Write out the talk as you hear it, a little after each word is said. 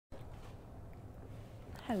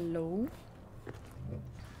Hello.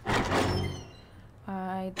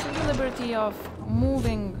 I took the liberty of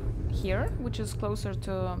moving here, which is closer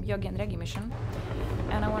to Yogi and Regi mission,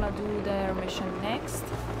 and I want to do their mission next.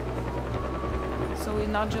 So we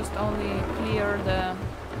not just only clear the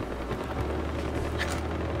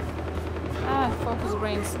focus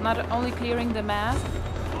brains, not only clearing the map.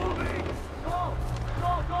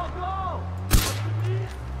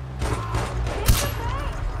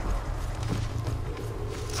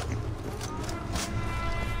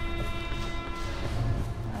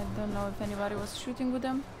 I don't know if anybody was shooting with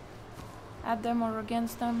them, at them or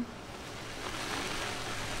against them.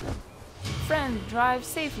 Friend, drive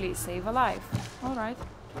safely, save a life. Alright.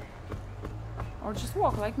 Or just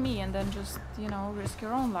walk like me and then just, you know, risk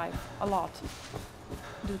your own life a lot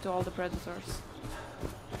due to all the predators.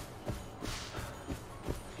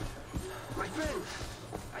 My friend,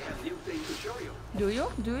 I have new things to show you. Do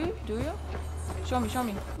you? Do you? Do you? Show me, show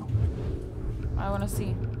me. I wanna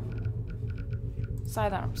see.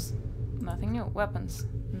 Sidearms. Nothing new. Weapons.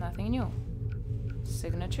 Nothing new.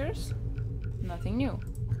 Signatures. Nothing new.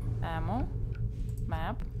 Ammo.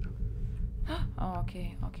 Map. Oh,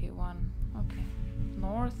 okay, okay, one. Okay.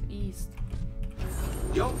 Northeast.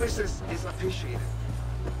 Your business is appreciated.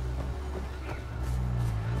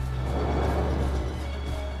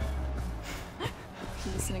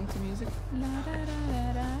 Listening to music. La, da,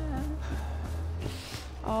 da, da, da.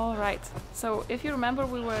 All right. So if you remember,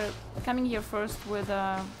 we were coming here first with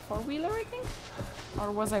a four-wheeler, I think,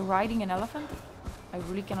 or was I riding an elephant? I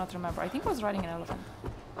really cannot remember. I think I was riding an elephant,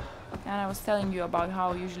 and I was telling you about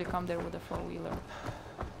how I usually come there with a four-wheeler.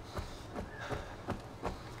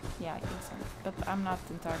 Yeah, I think so, but I'm not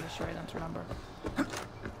entirely sure. I don't remember.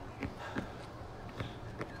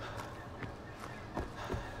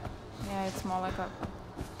 Yeah, it's more like a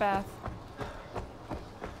path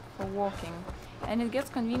for walking. And it gets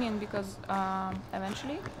convenient because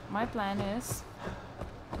eventually my plan is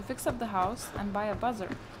to fix up the house and buy a buzzer.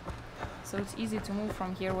 So it's easy to move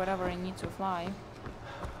from here wherever I need to fly.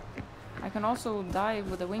 I can also dive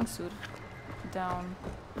with a wingsuit down,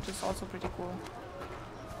 which is also pretty cool.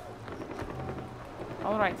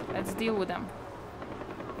 Alright, let's deal with them.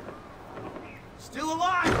 Still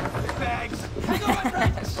alive, bags! Hang on,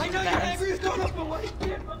 friend! I know you're angry, don't look away!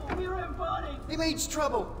 We're in burning! He means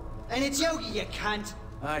trouble. And it's Yogi, you cunt.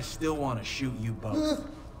 I still want to shoot you both.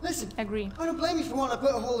 Listen, Agree. I don't blame you for wanting to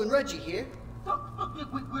put a hole in Reggie here. Look,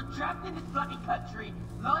 we're trapped in this bloody country,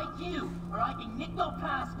 like you, where I can nick our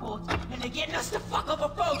passports, and they're getting us to fuck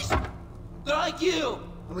over folks, like you!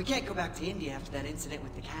 And we can't go back to India after that incident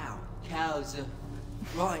with the cow. Cows,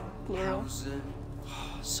 Right, Plural. cows.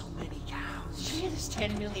 So many cows. Shit, there's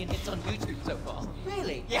 10 million hits on YouTube so far.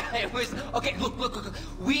 Really? Yeah, it was, okay, look,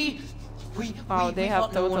 we Wow, they have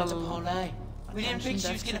thought no one was a total parlay. We didn't think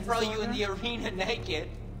she was gonna attention throw you in disorder. the arena naked.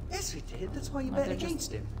 Yes, we did. That's why you No, bet they're just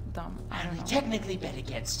against him. Dumb. I I don't know. technically bet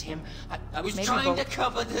against him. I was Maybe trying to both.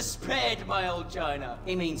 cover the spread, my old China.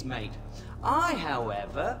 He means mate. I,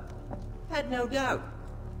 however, had no doubt.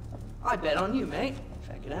 I bet on you, mate.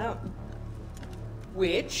 Check it out.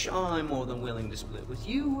 Which I'm more than willing to split with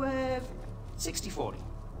you, 60-40.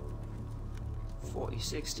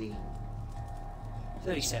 40-60.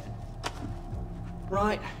 37.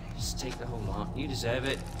 Right, just take the whole lot. You deserve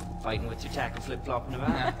it. Fighting with your tackle flip-flopping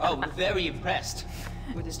about. Oh, we're very impressed.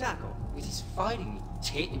 With his tackle. With his fighting,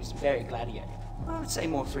 it was very gladiator. I would say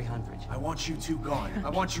more 300. I want you two gone. I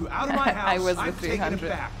want you out of my house. I was the I'm taking it 300.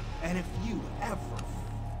 back. And if you ever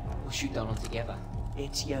We'll shoot Donald together.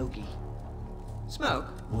 It's Yogi. Smoke?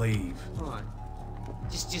 leave, Right.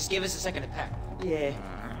 Just give us a second to pack. Yeah.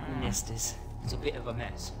 Nesters. It's a bit of a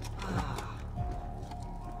mess.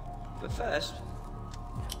 But first,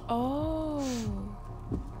 Oh.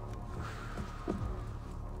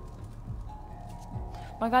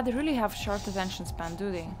 My god, they really have short attention span,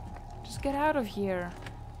 do they? Just get out of here.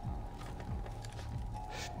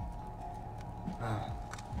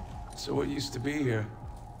 So what used to be here?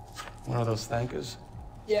 One of those thankers?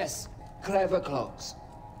 Yes, clever clocks.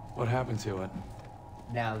 What happened to it?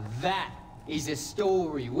 Now that is a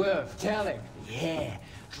story worth telling. yeah.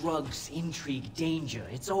 Drugs, intrigue, danger.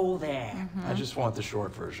 It's all there. I just want the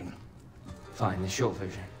short version. Fine, the short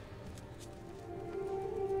version.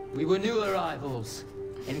 We were new arrivals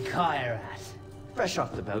in Kairat. Fresh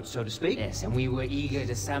off the boat, so to speak. Yes, and we were eager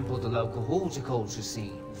to sample the local horticulture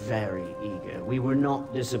scene. Very eager. We were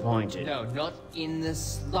not disappointed. No, not in the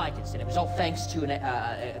slightest. And it was all thanks to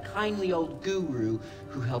a kindly old guru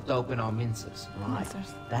who helped open our mincers. Right.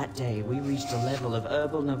 Mincers. That day, we reached a level of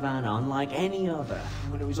herbal nirvana unlike any other.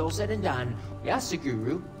 When it was all said and done, we asked the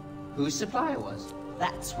guru who his supplier was.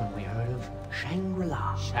 That's when we heard of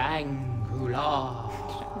Shangri-La. Shangri-La.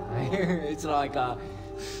 It's like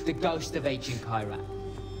the ghost of ancient Kyrat.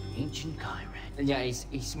 Ancient Kyrat. And yeah,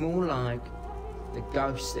 it's more like the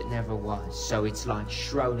ghost that never was. So it's like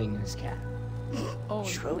Schrodinger's cat. Oh,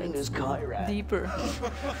 Schrodinger's Kyrat. deeper.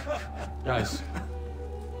 Guys,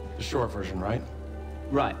 the short version, right?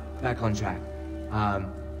 Right, back on track.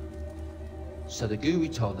 So the guru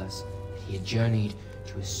told us he had journeyed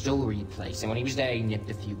to a storied place, and when he was there, he nipped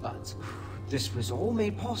a few buds. This was all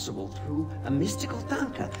made possible through a mystical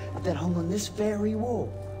tanka that hung on this very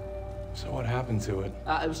wall. So what happened to it?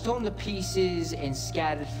 It was torn to pieces and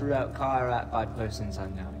scattered throughout Kyrat by persons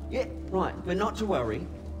unknown. Yeah, right, but not to worry.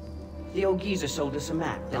 The old geezer sold us a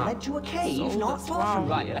map that led to a cave Sold not us, far from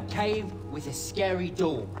Right, here. a cave with a scary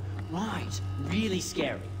door. Right, really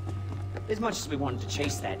scary. As much as we wanted to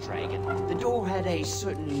chase that dragon, the door had a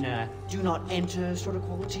certain do not enter sort of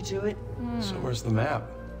quality to it. So where's the map?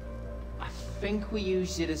 I think we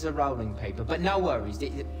used it as a rolling paper, but no worries.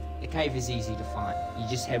 The cave is easy to find. You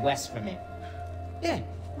just head west from it. Yeah,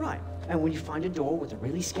 right. And when you find a door with a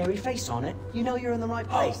really scary face on it, you know you're in the right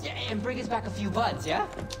place. Oh, yeah, and bring us back a few buds, yeah?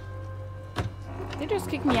 They just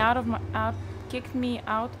kicked me out of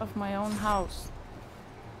my own house.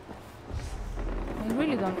 I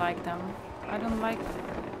really don't like them. I don't like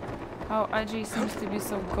how Ajay seems to be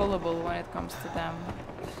so gullible when it comes to them.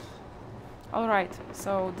 Alright,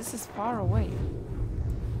 so this is far away.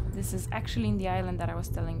 This is actually in the island that I was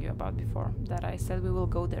telling you about before, that I said we will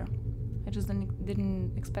go there. I just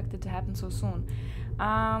didn't expect it to happen so soon.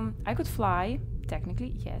 I could fly,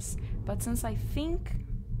 technically, yes, but since I think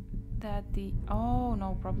that oh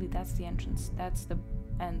no, probably that's the entrance. That's the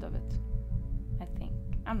end of it, I think.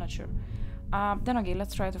 I'm not sure. Then okay,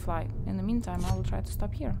 let's try to fly. In the meantime, I will try to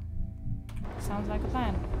stop here. Sounds like a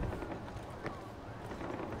plan.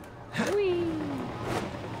 Whee!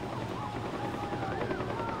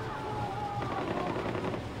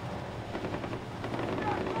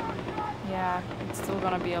 Yeah, it's still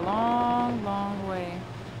gonna be a long, long way.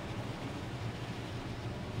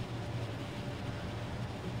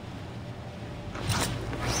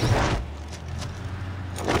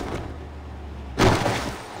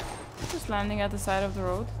 Just landing at the side of the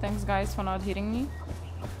road. Thanks guys for not hitting me.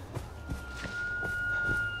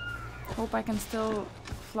 Hope I can still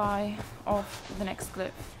fly off the next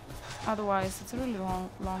cliff. Otherwise, it's a really long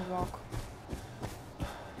walk.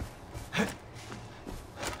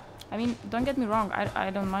 I mean, don't get me wrong, I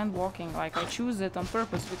don't mind walking, like I choose it on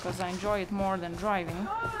purpose because I enjoy it more than driving.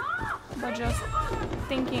 But just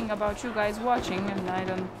thinking about you guys watching, and I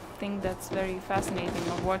don't think that's very fascinating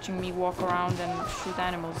of watching me walk around and shoot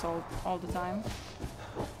animals all the time.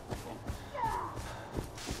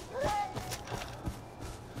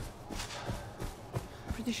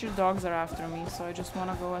 Pretty sure dogs are after me, so I just want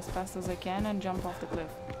to go as fast as I can and jump off the cliff.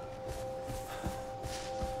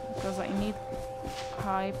 Because I need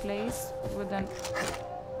high place with an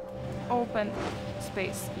open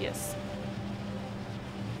space, yes.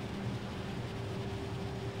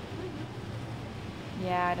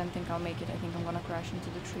 Yeah, I don't think I'll make it. I think I'm gonna crash into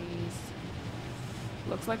the trees.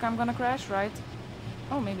 Looks like I'm gonna crash, right?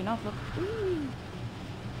 Oh, maybe not, look. Whee!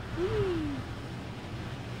 Whee!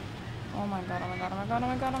 Oh my god, oh my god, oh my god, oh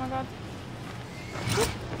my god, oh my god.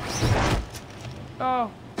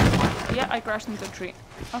 Oh! Yeah, I crashed into a tree.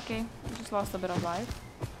 Okay, I just lost a bit of life.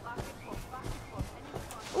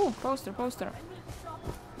 Ooh, poster, poster.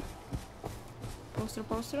 Poster,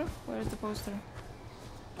 poster? Where is the poster?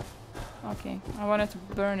 Okay, I wanted to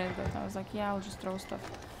burn it, but I was like, yeah, I'll just throw stuff.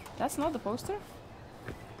 That's not the poster?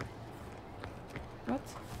 What?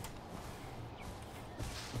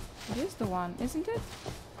 It is the one, isn't it?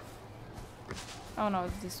 Oh no,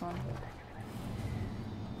 it's this one.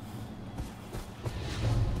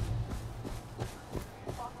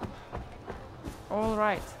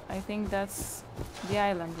 Alright, I think that's the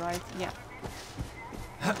island, right? Yeah.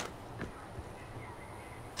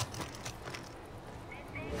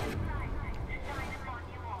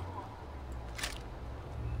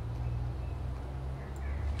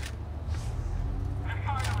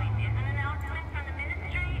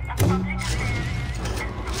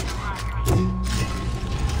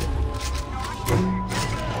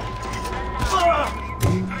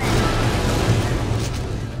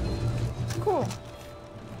 Cool.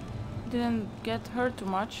 Didn't get hurt too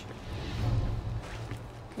much.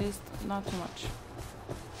 At least not too much.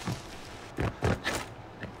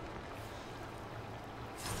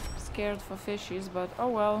 Scared for fishies, but oh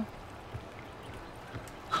well.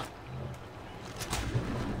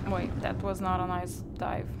 Wait, that was not a nice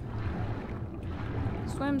dive.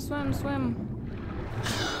 Swim, swim, swim.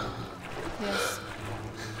 Yes.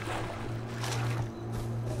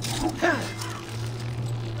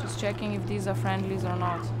 checking if these are friendlies or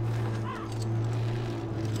not.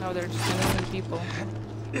 No, they're just innocent people.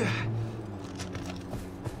 I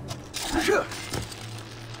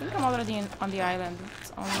think I'm already on the island.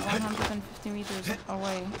 It's only 150 meters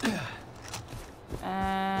away.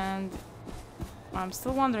 And I'm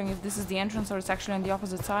still wondering if this is the entrance or it's actually on the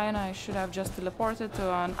opposite side, and I should have just teleported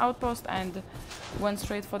to an outpost and went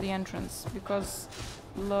straight for the entrance. Because,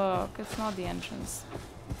 look, it's not the entrance.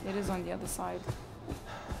 It is on the other side.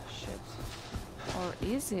 Shit. Or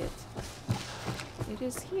is it? It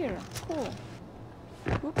is here. Cool.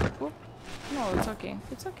 Whoop, whoop. No, it's okay.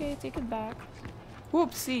 It's okay. Take it back.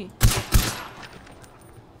 Whoopsie.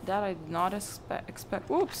 That I did not expect.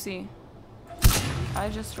 Whoopsie. I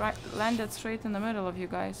just landed straight in the middle of you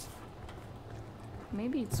guys.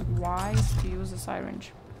 Maybe it's wise to use a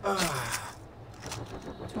syringe.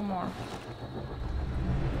 2 more.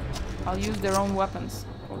 I'll use their own weapons.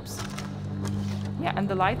 Oops. Yeah, and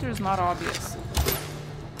the lighter is not obvious.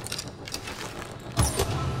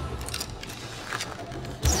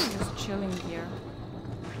 I'm just chilling here.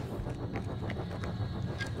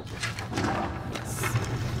 Yes.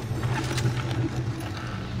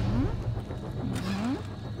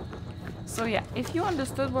 So yeah, if you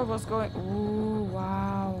understood what was going... Ooh,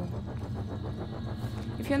 wow.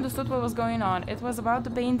 If you understood what was going on, it was about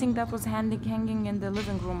the painting that was hanging in the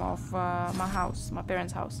living room of my house, my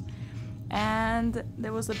parents' house. And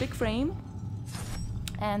there was a big frame,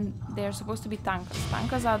 and they're supposed to be tankas.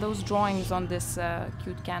 Tankas are those drawings on this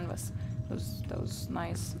cute canvas. Those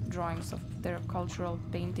nice drawings of their cultural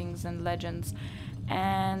paintings and legends.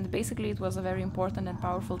 And basically it was a very important and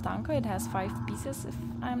powerful tanka. It has 5 pieces, if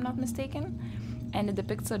I'm not mistaken. And it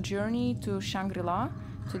depicts a journey to Shangri-La,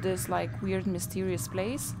 to this like weird mysterious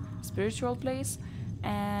place, spiritual place.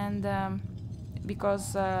 And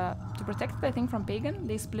because to protect it, I think, from pagan,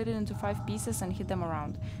 they split it into 5 pieces and hid them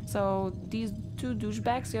around. So these 2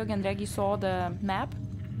 douchebags, Jörg and Regi, saw the map.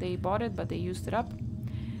 They bought it, but they used it up.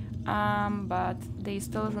 But they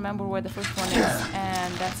still remember where the first one is,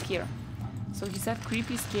 and that's here. So he said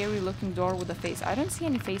creepy, scary looking door with a face. I don't see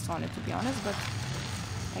any face on it, to be honest, but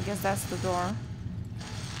I guess that's the door.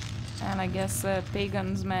 And I guess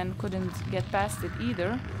Pagan's man couldn't get past it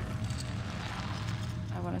either.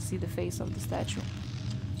 I want to see the face of the statue,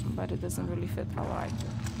 but it doesn't really fit. Alright.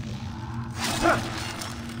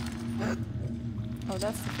 Oh,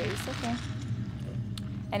 that's the face, okay.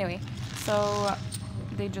 Anyway, so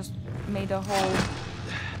they just made a hole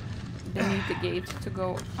beneath the gate to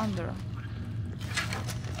go under.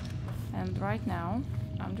 And right now,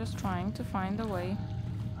 I'm just trying to find a way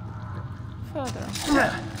further.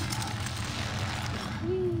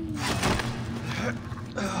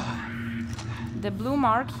 The blue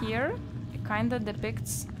mark here, it kinda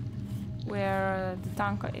depicts where the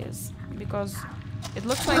tanka is, because it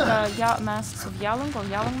looks like masks of Yalung or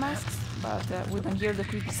Yalung masks, but we don't hear the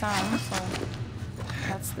creepy sound, so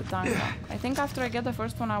that's the tanka. I think after I get the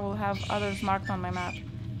first one, I will have others marked on my map.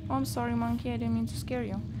 Oh, I'm sorry, monkey, I didn't mean to scare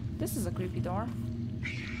you. This is a creepy door,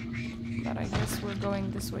 but I guess we're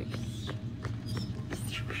going this way.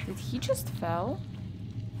 Did he just fell?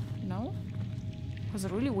 No? It was a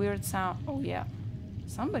really weird sound. Oh yeah,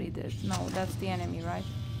 somebody did. No, that's the enemy, right?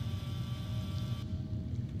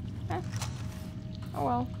 Eh. Oh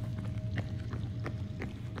well.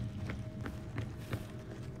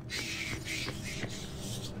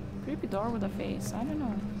 Creepy door with a face. I don't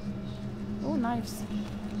know. Oh, knives.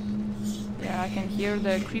 Yeah, I can hear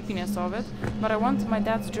the creepiness of it, but I want my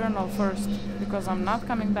dad's journal first, because I'm not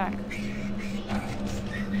coming back.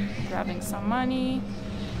 Grabbing some money.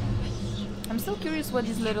 I'm still curious what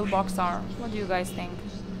these little boxes are. What do you guys think?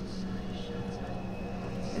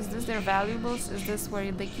 Is this their valuables? Is this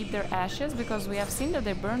where they keep their ashes? Because we have seen that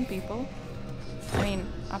they burn people. I mean,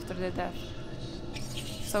 after their death.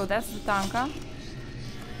 So that's the tanka.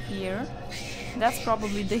 Here. That's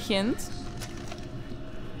probably the hint.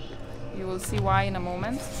 You will see why in a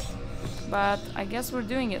moment. But I guess we're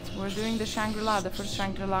doing it. We're doing the Shangri-La, the first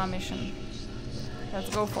Shangri-La mission. Let's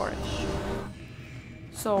go for it.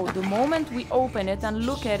 So the moment we open it and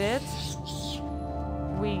look at it,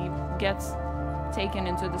 we get taken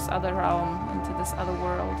into this other realm, into this other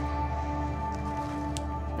world.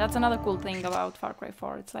 That's another cool thing about Far Cry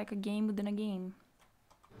 4. It's like a game within a game.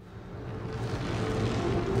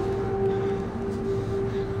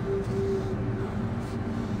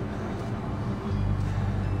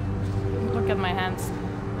 Look at my hands.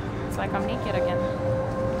 It's like I'm naked again.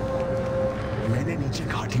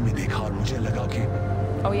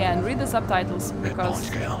 Oh yeah, and read the subtitles,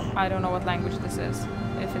 because I don't know what language this is,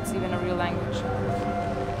 if it's even a real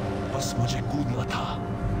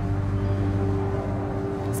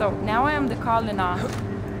So now I am the Khalinag.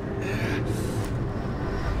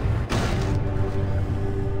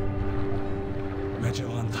 मैं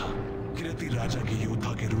जवान था, किरती राजा के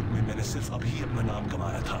योद्धा के रूप में मैंने सिर्फ अभी अपना नाम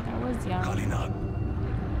कमाया था, I was young. खालीनाग।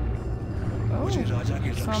 Oh, मुझे राजा के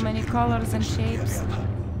so रक्षक many के रूप में colors and प्रतिष्ठित किया shapes. गया था,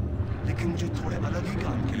 लेकिन मुझे थोड़े अलग ही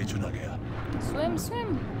काम के लिए चुना गया। Swim, swim.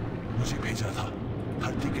 मुझे भेजा था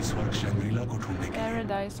धरती के स्वर्ग शंग्रीला को ढूंढने के लिए।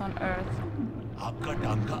 Paradise on Earth. आपका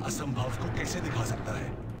टांका असंभव को कैसे दिखा सकता है?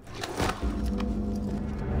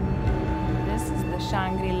 This is the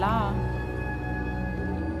Shangri-La.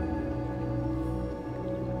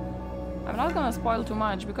 I'm not gonna spoil too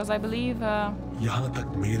much because I believe यहाँ तक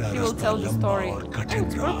मेरा he will रास्ता tell the लंबा story. और Oh, कठिन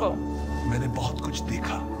it's रहा। purple. मैंने बहुत कुछ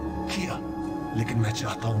देखा, किया, लेकिन मैं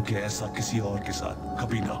चाहता हूँ कि ऐसा किसी और के साथ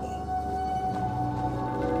कभी ना हो।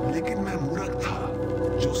 लेकिन मैं मूर्ख था,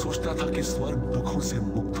 जो सोचता था कि स्वर्ग दुखों से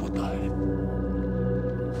मुक्त होता है।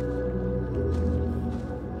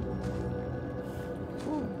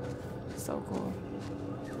 Ooh, so cool.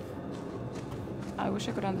 I wish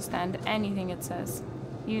I could understand anything it says.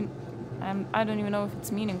 I don't even know if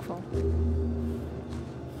it's meaningful.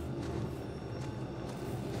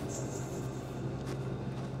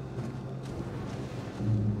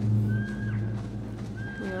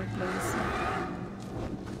 Weird place.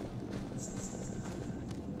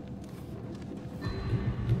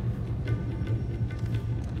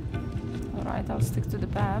 Alright, I'll stick to the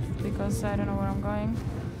path because I don't know where I'm going.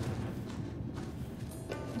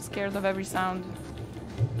 I'm scared of every sound.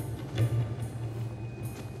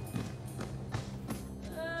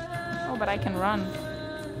 Oh, but I can run.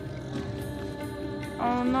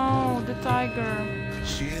 Oh no, the tiger.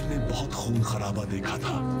 शेर ने बहुत खून खराबा देखा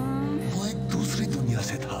था। वो एक दूसरी दुनिया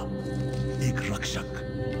से था, एक रक्षक।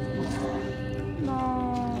 No.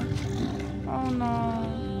 Oh no.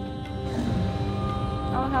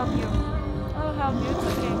 I'll help you. I'll help you. It's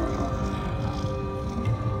okay.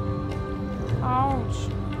 Ouch.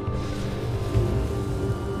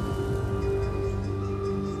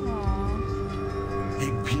 Aw.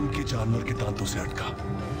 एक भीम के जानवर के दांतों से अटका।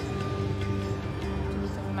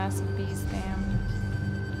 Tooth of a massive beast, damn.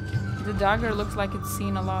 The dagger looks like it's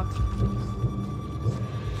seen a lot.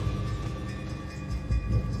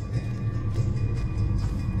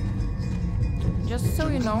 Just so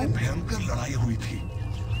you know, में भयंकर लड़ाई हुई थी।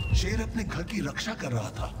 शेर अपने घर की रक्षा कर रहा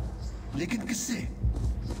था, लेकिन किससे?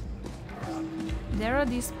 there are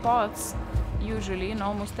these spots, usually in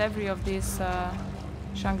almost every of these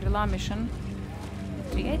Shangri-La mission.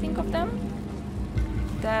 3, I think of them,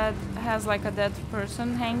 that has like a dead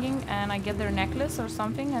person hanging, and I get their necklace or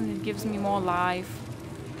something, and it gives me more life,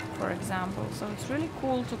 for example. So it's really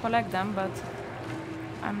cool to collect them, but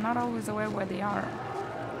I'm not always aware where they are.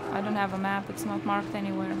 I don't have a map, it's not marked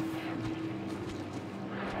anywhere.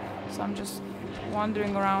 So I'm just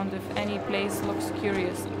wandering around if any place looks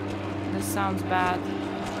curious. This sounds bad.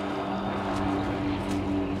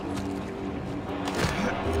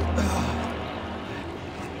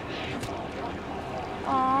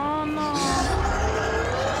 Oh no!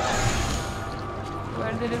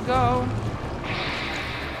 Where did it go?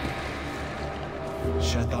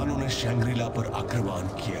 शैतानों ने Shangrila पर आक्रमण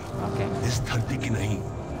किया। Okay. इस धरती की नहीं,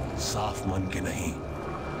 साफ मन के नहीं।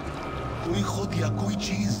 कोई खुद या कोई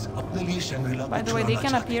चीज अपने लिए शंग्रीला को By the way, they चुराना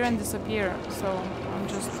can चाहती appear थी। and disappear, so I'm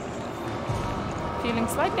just feeling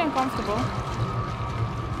slightly uncomfortable.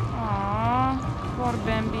 Aww, poor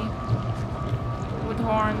Bambi. With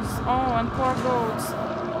horns. Oh, and poor goats.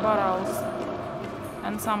 Burrows.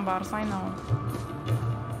 And sambars, I know.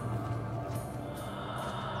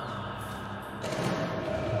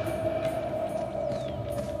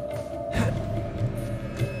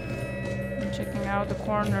 I'm checking out the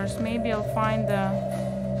corners. Maybe I'll find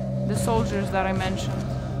the soldiers that I mentioned.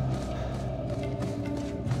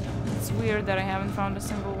 It's weird that I haven't found a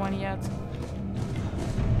single one yet.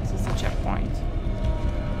 This is a checkpoint.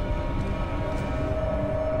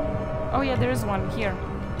 Oh yeah, there is one here.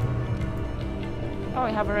 Oh,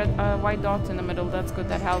 I have a white dot in the middle. That's good.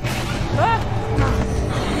 That helps. Ah!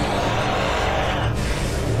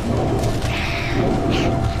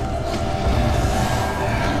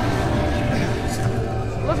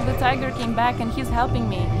 Look, the tiger came back and he's helping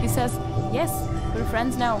me. He says, "Yes, we're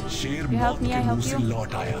friends now. शेर You help मौत me, I के help मुंह से you."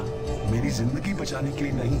 लौट आया, मेरी जिंदगी बचाने के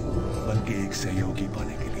लिए नहीं, बल्कि एक सहयोगी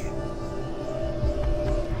पाने के लिए।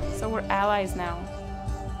 So we're allies now.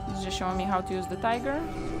 He's just showing me how to use the tiger.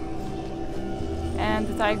 And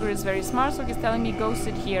the tiger is very smart, so he's telling me go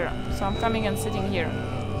sit here. So I'm coming and sitting here.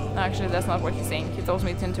 Actually, that's not what he's saying. He tells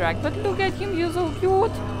me to interact. But look at him, he's so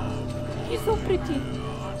cute. He's so pretty.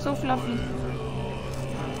 So fluffy.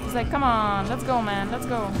 He's like, come on, let's go, man, let's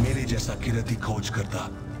go. मेरे जैसा किरती खोज करता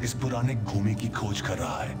इस पुराने भूमि की खोज कर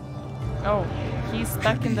रहा है। Oh, he's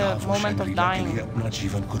stuck in the moment of dying. अपना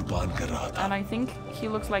जीवन कुर्बान कर रहा था। And I think he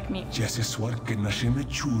looks like me. जैसे स्वर्ग के नशे में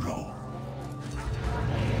चूर हो।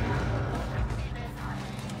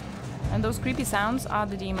 And those creepy sounds are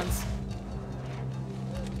the demons.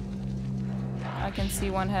 I can see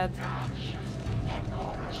one head.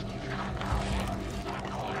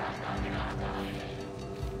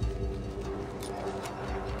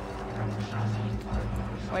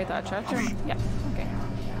 Wait, I tried to... Yeah, okay.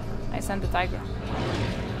 I sent the tiger.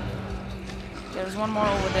 There's one more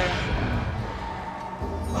over there.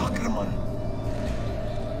 आक्रमण।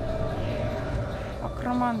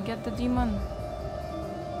 Akraman, get the demon.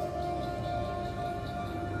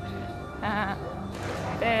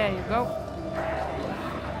 There you go.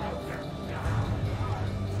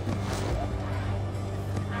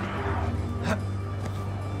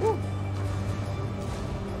 Ooh.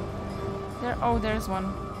 There, oh, there's one.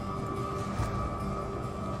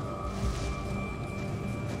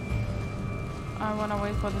 I wanna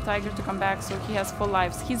wait for the tiger to come back so he has full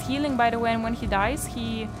lives. He's healing, by the way, and when he dies,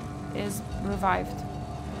 he is revived.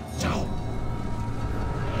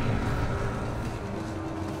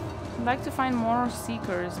 I'd like to find more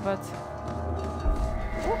seekers, but...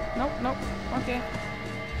 Oh, nope, nope, okay.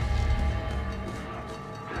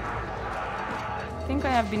 I think I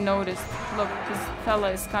have been noticed. Look, this fella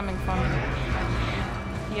is coming from me.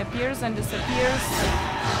 He appears and disappears.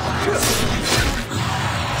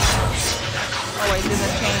 Oh, it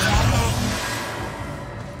didn't change.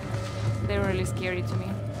 They're really scary to me.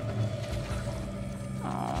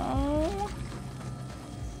 Oh.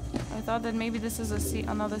 I thought that maybe this is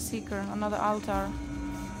another seeker, another altar.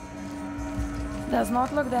 Does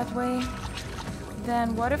not look that way.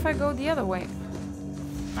 Then what if I go the other way?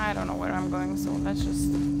 I don't know where I'm going, so let's just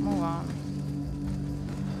move on.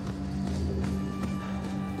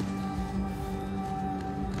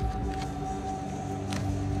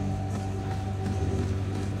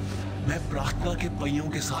 मैं प्रार्थना के पहियों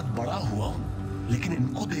के साथ बड़ा हुआ हूँ, लेकिन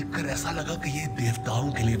इनको देखकर ऐसा लगा कि ये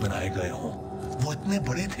देवताओं के लिए बनाए गए हों। वो इतने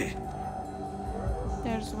बड़े थे।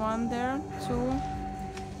 There's one there, two.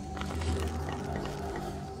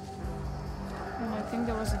 And I think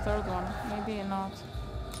there was a third one. Maybe not.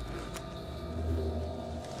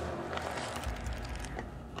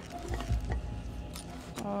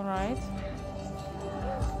 All right.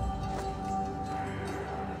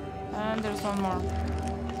 And there's one more.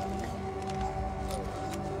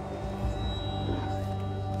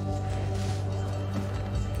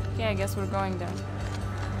 Okay, I guess we're going there.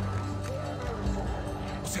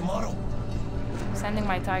 उसे मारो। Sending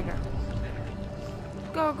my tiger.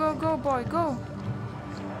 Go, go, go, boy, go!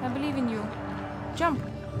 I believe in you. Jump!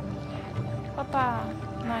 Papa!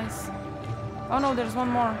 Nice. Oh no, there's one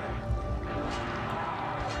more.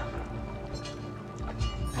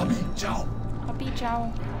 अभी जाओ। Puppy,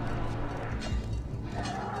 ciao.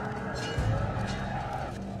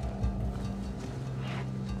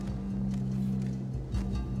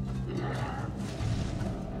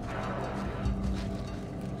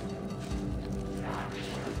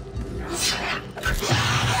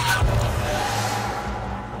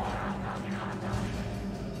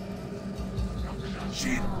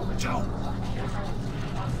 शीत, जाओ।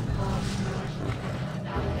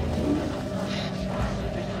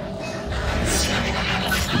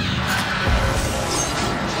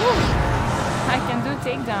 I can do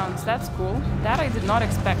takedowns, that's cool. That I did not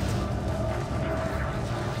expect.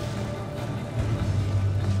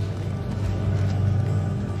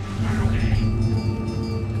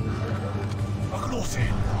 पकड़ो उसे।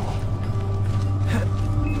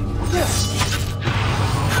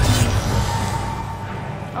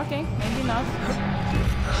 Okay, maybe not.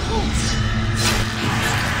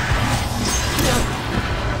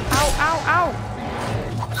 Ow, ow, ow!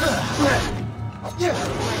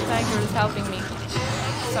 My tiger is helping me.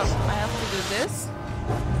 So, I have to do this.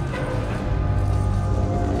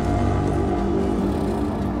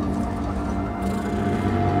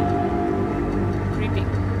 Creepy.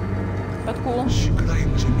 But cool. शिकड़ाई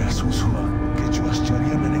मुझे महसूस हुआ कि जो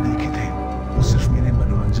आश्चर्य मैंने देखे थे वो सिर्फ मेरे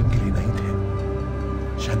मनोरंजन के लिए नहीं थे।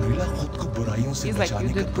 शंग्रीला खुद को बुराइयों से He's like, बचाने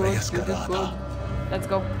you का did good, प्रयास you कर did रहा good. था Let's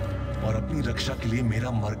go. और अपनी रक्षा के लिए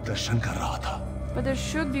मेरा मार्गदर्शन कर रहा था। But there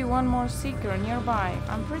should be one more seeker nearby.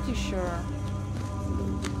 I'm pretty sure.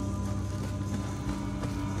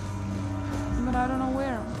 But I don't know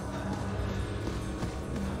where.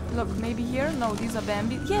 Look, maybe here? No, these are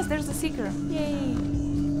Bambi. Yes, there's a seeker. Yay!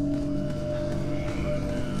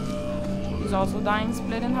 He's also dying,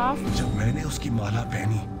 split in half. जब मैंने उसकी माला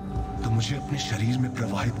पहनी तो मुझे अपने शरीर में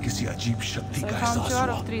प्रवाहित किसी अजीब शक्ति So I का found एहसास 2 out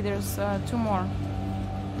हुआ। of 3. There's 2 more.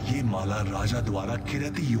 ये माला राजा द्वारा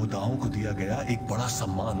किरती योद्धाओं को दिया गया एक बड़ा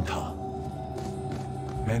सम्मान था।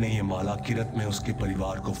 मैंने ये माला किरत में उसके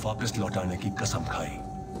परिवार को वापस लौटाने की कसम खाई।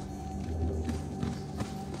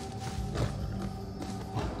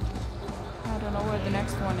 I don't know where the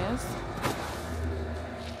next one is,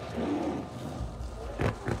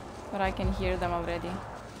 but I can hear them already.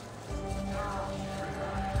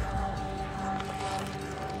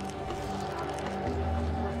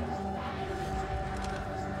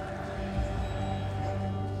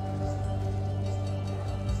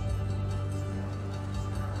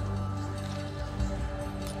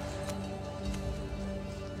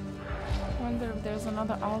 I wonder if there's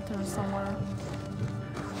another altar somewhere.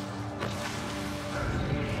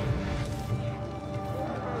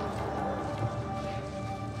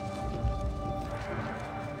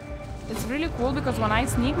 It's really cool because when I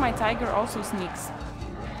sneak, my tiger also sneaks.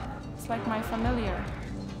 It's like my familiar.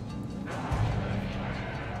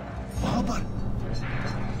 वहां पर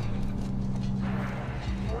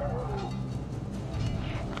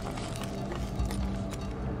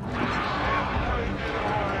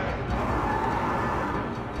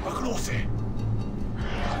पकड़ो उसे।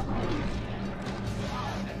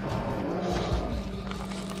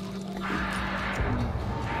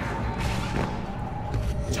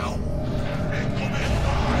 जाओ।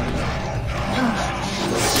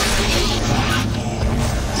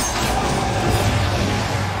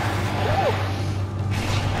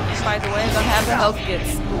 By the way, I don't have the health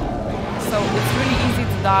kits, so it's really easy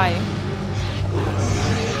to die.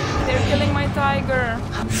 They're killing my tiger.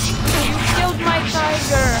 You killed my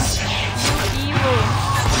tiger. You evil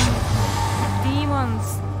demons.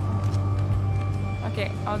 Okay,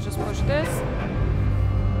 I'll just push this.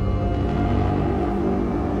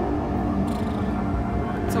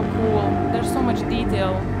 So cool. There's so much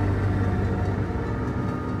detail.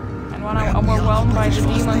 And when I'm overwhelmed by the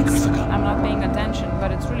demons, I'm not paying attention,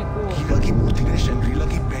 but it's really cool.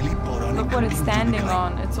 Look what it's standing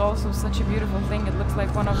on. It's also such a beautiful thing. It looks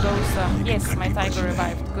like one of those... yes, my tiger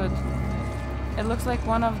revived. Good. It looks like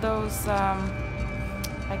one of those...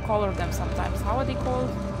 I color them sometimes. How are they called?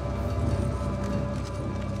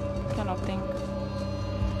 Cannot think.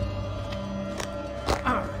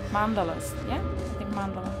 Mandalas. Yeah? I think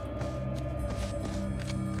mandala.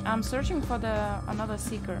 I'm searching for another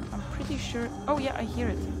seeker. I'm pretty sure... Oh yeah, I hear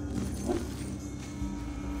it.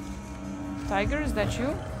 Tiger, is that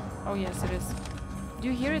you? Oh yes, it is. Do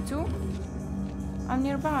you hear it too? I'm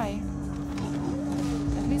nearby.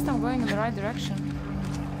 At least I'm going in the right direction.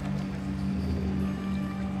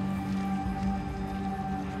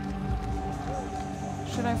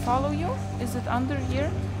 Should I follow you? Is it under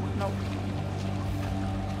here? No.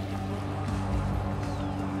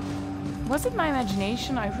 Was it my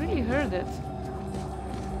imagination? I really heard it.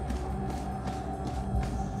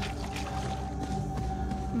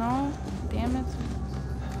 No? Damn it.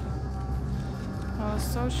 I was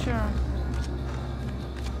so sure.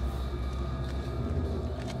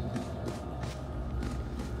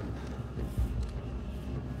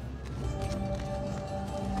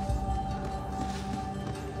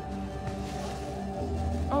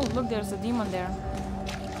 Oh, look, there's a demon there.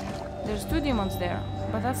 There's two demons there.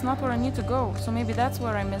 But that's not where I need to go, so maybe that's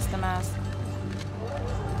where I missed the mask.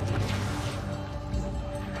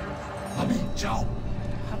 Happy Chow.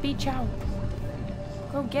 Happy Chow.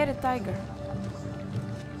 Go get it, tiger.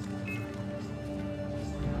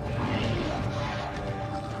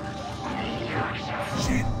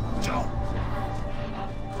 Shit, Chow.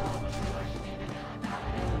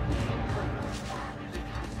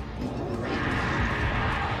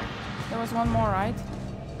 There was one more, right?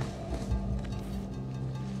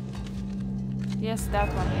 Yes, that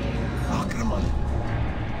one. Akraman.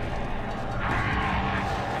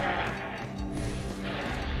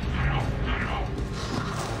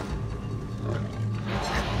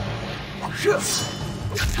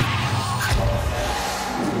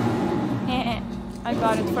 I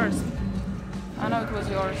got it first. I know it was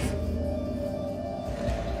yours.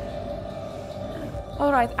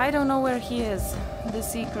 Alright, I don't know where he is, the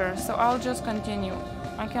seeker, so I'll just continue.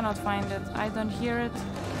 I cannot find it. I don't hear it.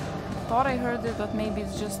 Thought I heard it, but maybe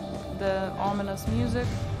it's just the ominous music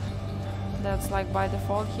that's like by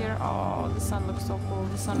default here. Oh, the sun looks so cool,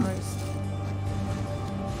 the sun rays.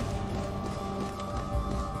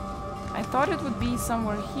 I thought it would be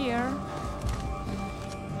somewhere here.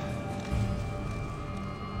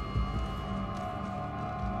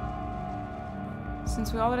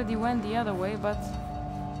 Since we already went the other way, but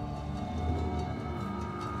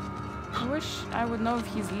I wish I would know if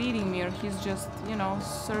he's leading me or he's just, you know,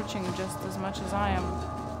 searching just as much as I am.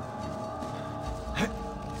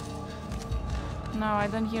 No, I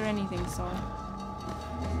don't hear anything, so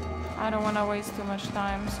I don't want to waste too much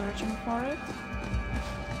time searching for it.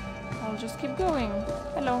 I'll just keep going.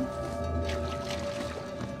 Hello.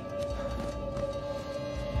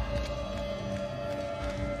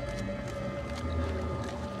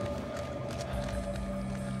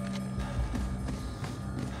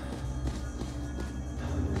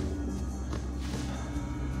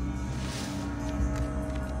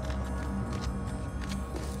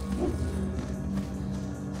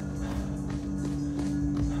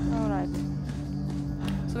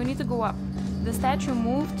 To go up. The statue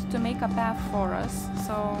moved to make a path for us,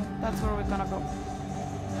 so that's where we're gonna go.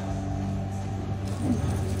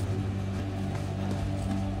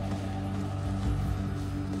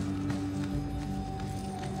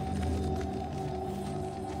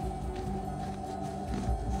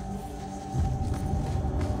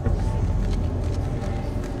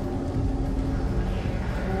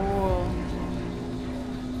 Cool.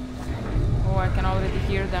 Oh, I can already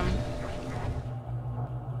hear them.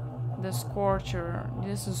 The Scorcher.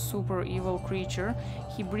 This is super evil creature.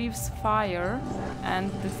 He breathes fire,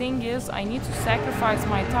 and the thing is, I need to sacrifice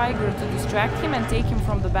my tiger to distract him and take him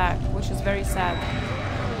from the back, which is very sad.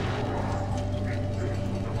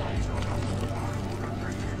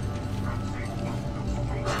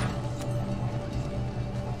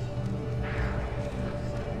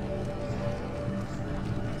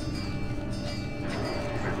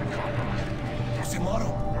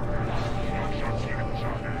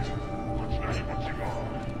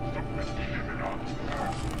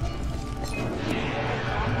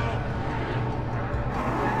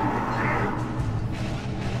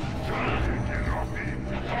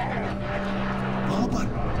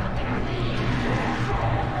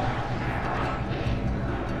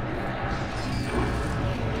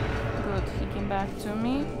 To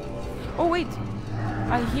me. Oh wait,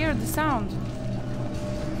 I hear the sound.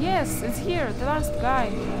 Yes, it's here, the last guy.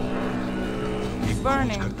 He's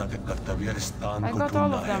burning. I got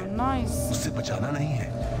all of them. Nice. उससे बचाना नहीं है.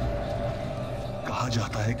 कहा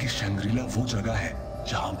जाता है कि Shangrila वो जगह है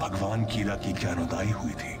जहां भगवान कीरा की ज्ञानोदय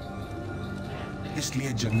हुई थी. इसलिए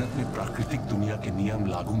जन्नत में प्राकृतिक दुनिया के नियम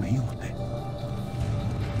लागू नहीं होते.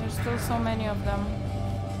 There's still so many of them.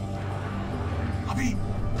 अभी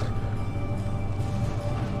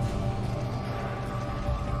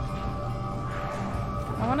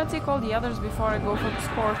I want to take all the others before I go for the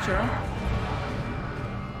Scorcher.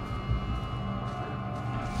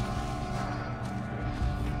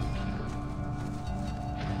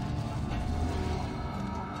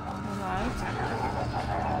 Alright.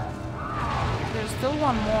 There's still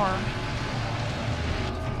one more.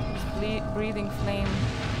 Breathing flame.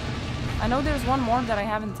 I know there's one more that I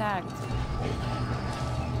haven't tagged.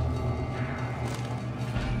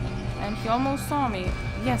 And he almost saw me.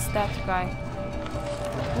 Yes, that guy.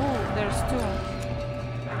 Ooh, there's two.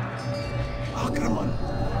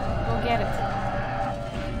 Go get it.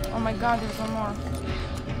 Oh my god, there's one more.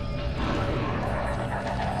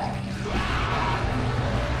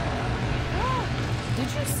 Did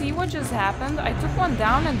you see what just happened? I took one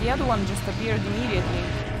down and the other one just appeared immediately.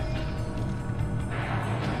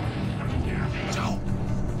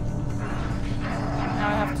 Now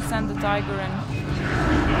I have to send the tiger in.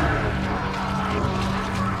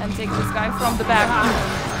 And take this guy from the back.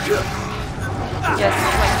 Yes,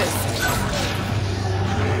 like this.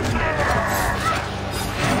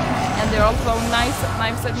 And they're all throwing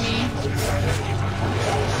knives at me.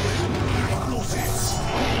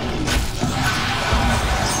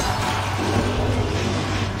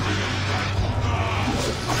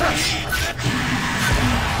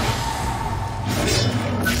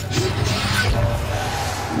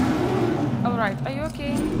 Alright, are you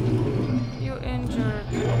okay? You injured.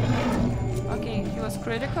 Okay, he was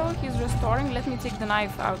critical, he's restoring. Let me take the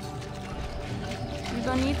knife out. You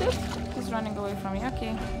don't need it? He's running away from me.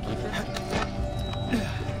 Okay, keep it.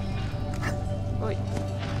 Wait.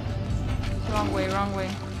 Wrong way, wrong way.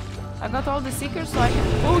 I got all the seekers so I can...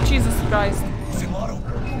 Oh, Jesus Christ.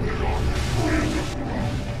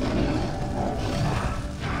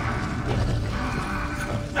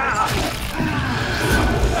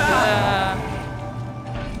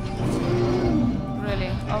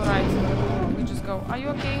 Really? Alright. We just go. Are you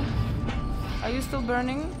okay? Are you still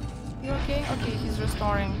burning? You okay? Okay, he's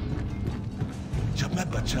restoring. जब मैं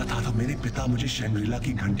बच्चा था तो मेरे पिता मुझे Shangrila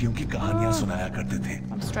की घंटियों की कहानियां सुनाया करते थे।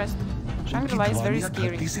 I'm stressed. Shangri-La is very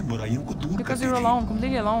scary. Because you're alone,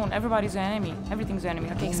 completely alone. Everybody's an enemy. Everything's an enemy.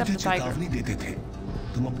 Okay, except the tiger. चेतावनी देते थे।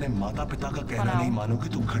 तुम अपने माता-पिता का कहना नहीं मानोगे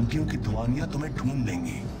तो घंटियों की दुआनियां तुम्हें ढूंढ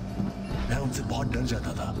लेंगी। मैं उनसे बहुत डर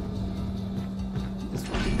जाता था। This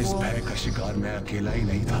would be इस cool. भय का शिकार मैं अकेला ही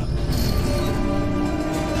नहीं था।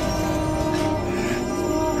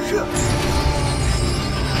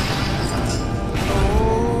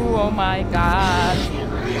 Oh my god.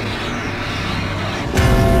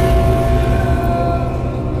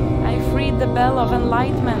 I freed the Bell of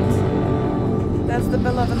Enlightenment. That's the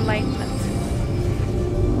Bell of Enlightenment.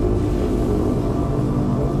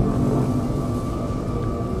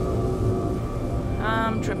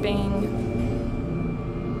 I'm tripping.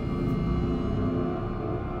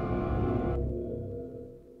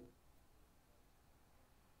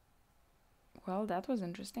 Well, that was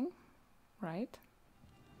interesting, right?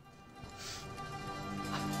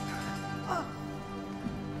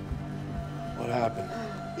 What happened?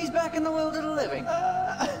 He's back in the world of the living.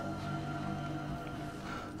 How'd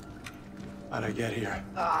I get here?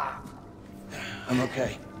 I'm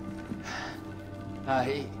okay.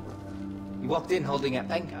 He walked in holding a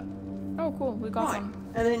banker. Oh, cool. We got Right. some.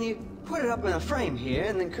 And then you put it up in a frame here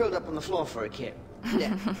and then curled up on the floor for a kip.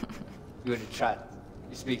 Yeah. You would have tried.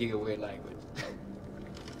 You're speaking a weird language.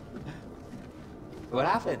 What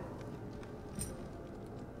happened?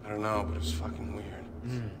 I don't know, but it was fucking weird.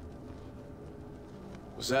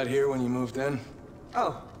 Was that here when you moved in?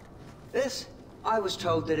 Oh, this? I was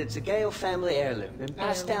told that it's a Gale family heirloom, been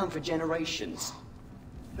passed down for generations.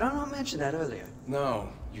 Did I not mention that earlier? No,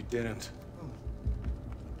 you didn't.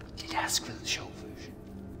 Did ask for the show version.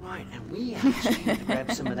 Right, and we asked you to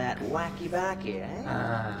grab some of that wacky backy,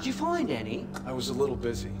 eh? Did you find any? I was a little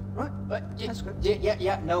busy. Right, But that's good.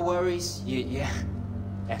 yeah, no worries. Yeah,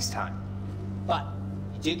 next time. But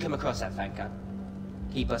you do come across that banker.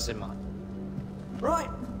 Keep us in mind. Right,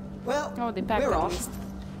 well, Oh, they packed we're at off. least.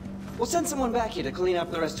 We'll send someone back here to clean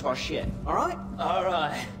up the rest of our shit, all right? All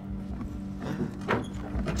right.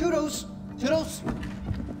 Toodles! Toodles.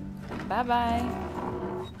 Bye bye.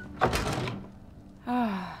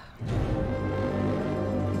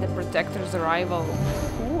 The Protector's arrival.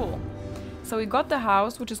 Cool. So we got the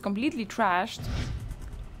house, which is completely trashed.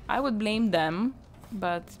 I would blame them,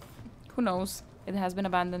 but who knows? It has been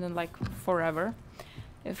abandoned in like forever.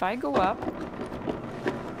 If I go up.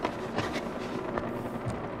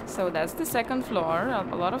 So that's the second floor.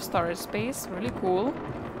 A lot of storage space. Really cool.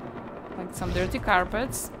 Like some dirty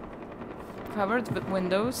carpets. Covered with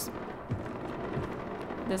windows.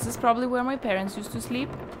 This is probably where my parents used to sleep.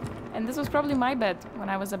 And this was probably my bed when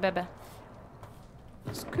I was a bebe.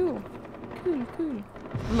 It's cool. Cool.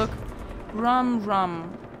 Look.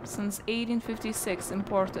 Rum. Since 1856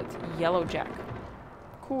 imported. Yellow Jack.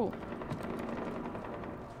 Cool.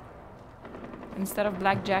 Instead of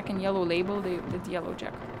Black Jack and Yellow Label, they did Yellow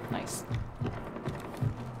Jack. Nice.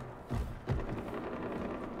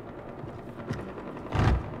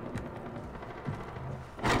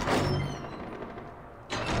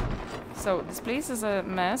 So this place is a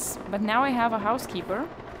mess, but now I have a housekeeper,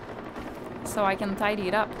 so I can tidy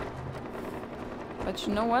it up. But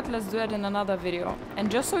you know what? Let's do it in another video.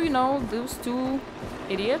 And just so you know, those two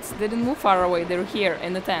idiots didn't move far away. They're here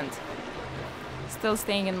in the tent. Still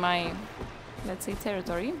staying in my, let's say,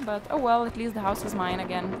 territory. But oh well, at least the house is mine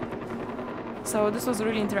again. So this was a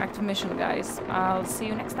really interactive mission, guys. I'll see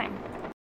you next time.